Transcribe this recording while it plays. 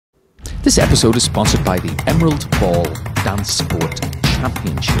This episode is sponsored by the Emerald Ball Dance Sport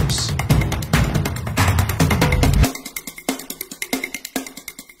Championships.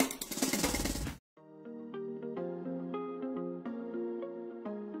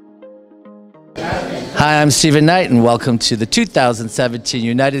 Hi, I'm Stephen Knight, and welcome to the 2017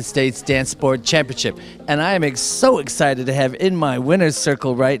 United States Dance Sport Championship. And I am so excited to have in my winner's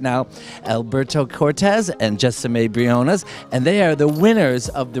circle right now Alberto Cortez and Jessa Briones, and they are the winners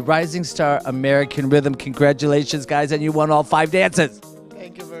of the Rising Star American Rhythm. Congratulations, guys, and you won all 5 dances.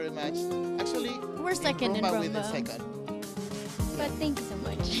 Thank you very much. Actually, we're second in with rumba. the second. But thank you so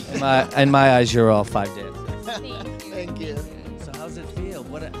much. In my eyes, you're all 5 dances. Thank you. So how's it feel?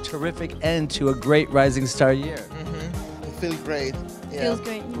 What a terrific end to a great Rising Star year. It feels great. Yeah. Feels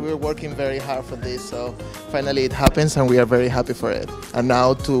great. We were working very hard for this, so finally it happens and we are very happy for it. And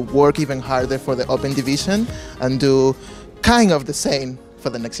now to work even harder for the Open Division and do kind of the same for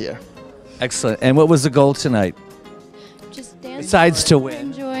the next year. Excellent. And what was the goal tonight? Just dance. Besides to win.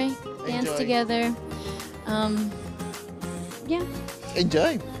 Enjoy. Dance Enjoy. together. Yeah.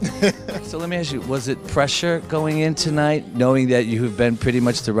 Enjoy. So let me ask you, was it pressure going in tonight, knowing that you have been pretty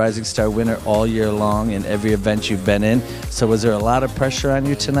much the Rising Star winner all year long in every event you've been in? So was there a lot of pressure on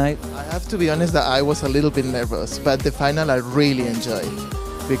you tonight? I have to be honest that I was a little bit nervous, but the final I really enjoyed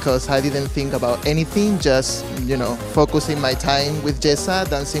because I didn't think about anything, just, focusing my time with Jessa,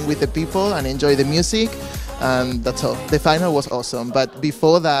 dancing with the people and enjoy the music. And that's all. The final was awesome, but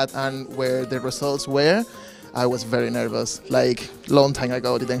before that and where the results were, I was very nervous, like long time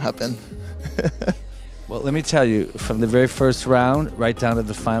ago, it didn't happen. Well, let me tell you, from the very first round right down to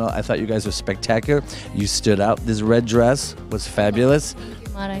the final, I thought you guys were spectacular. You stood out. This red dress was fabulous.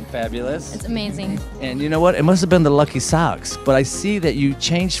 Fabulous. It's amazing. And you know what? It must have been the lucky socks, but I see that you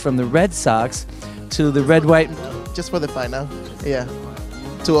changed from the red socks to the red, white. Just for the final, yeah,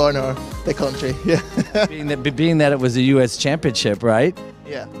 to honor the country, yeah. being that it was a U.S. championship, right?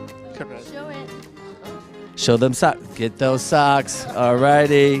 Yeah, correct. Show it. Show them socks. Get those socks.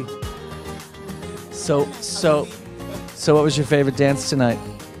 Alrighty. So what was your favorite dance tonight?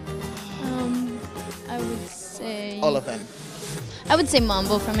 I would say. All of them. I would say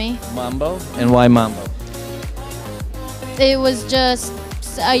mambo for me. Mambo? And why mambo? It was just.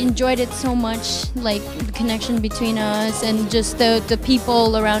 I enjoyed it so much, like the connection between us and just the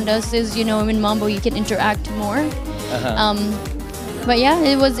people around us. Is in mambo you can interact more. But yeah,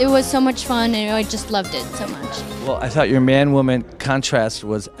 it was so much fun, and I just loved it so much. Well, I thought your man-woman contrast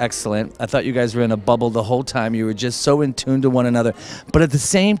was excellent. I thought you guys were in a bubble the whole time. You were just so in tune to one another. But at the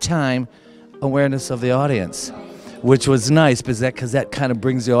same time, awareness of the audience, which was nice because that kind of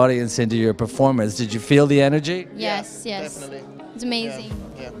brings the audience into your performance. Did you feel the energy? Yes. Definitely. It's amazing.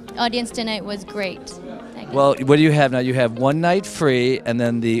 Yeah. Audience tonight was great. Thank you. Well, what do you have now? You have one night free and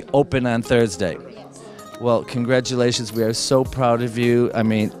then the Open on Thursday. Well, congratulations. We are so proud of you. I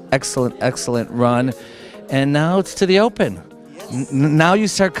mean, excellent run. And now it's to the Open. Now you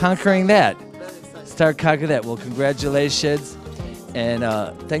start conquering that. Well, congratulations. And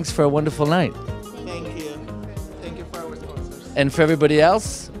thanks for a wonderful night. Thank you. Thank you for our sponsors. And for everybody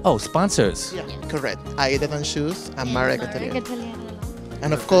else, sponsors. Yeah, correct. Aida and Shoes and Mara Catalian.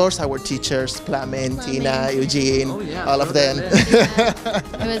 And of course, our teachers, Clement, Tina, Eugene, all of them.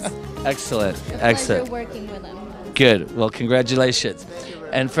 It was Excellent. pleasure working with them. Good. Well, congratulations.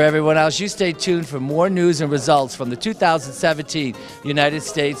 And for everyone else, you stay tuned for more news and results from the 2017 United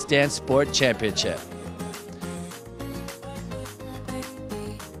States Dance Sport Championship.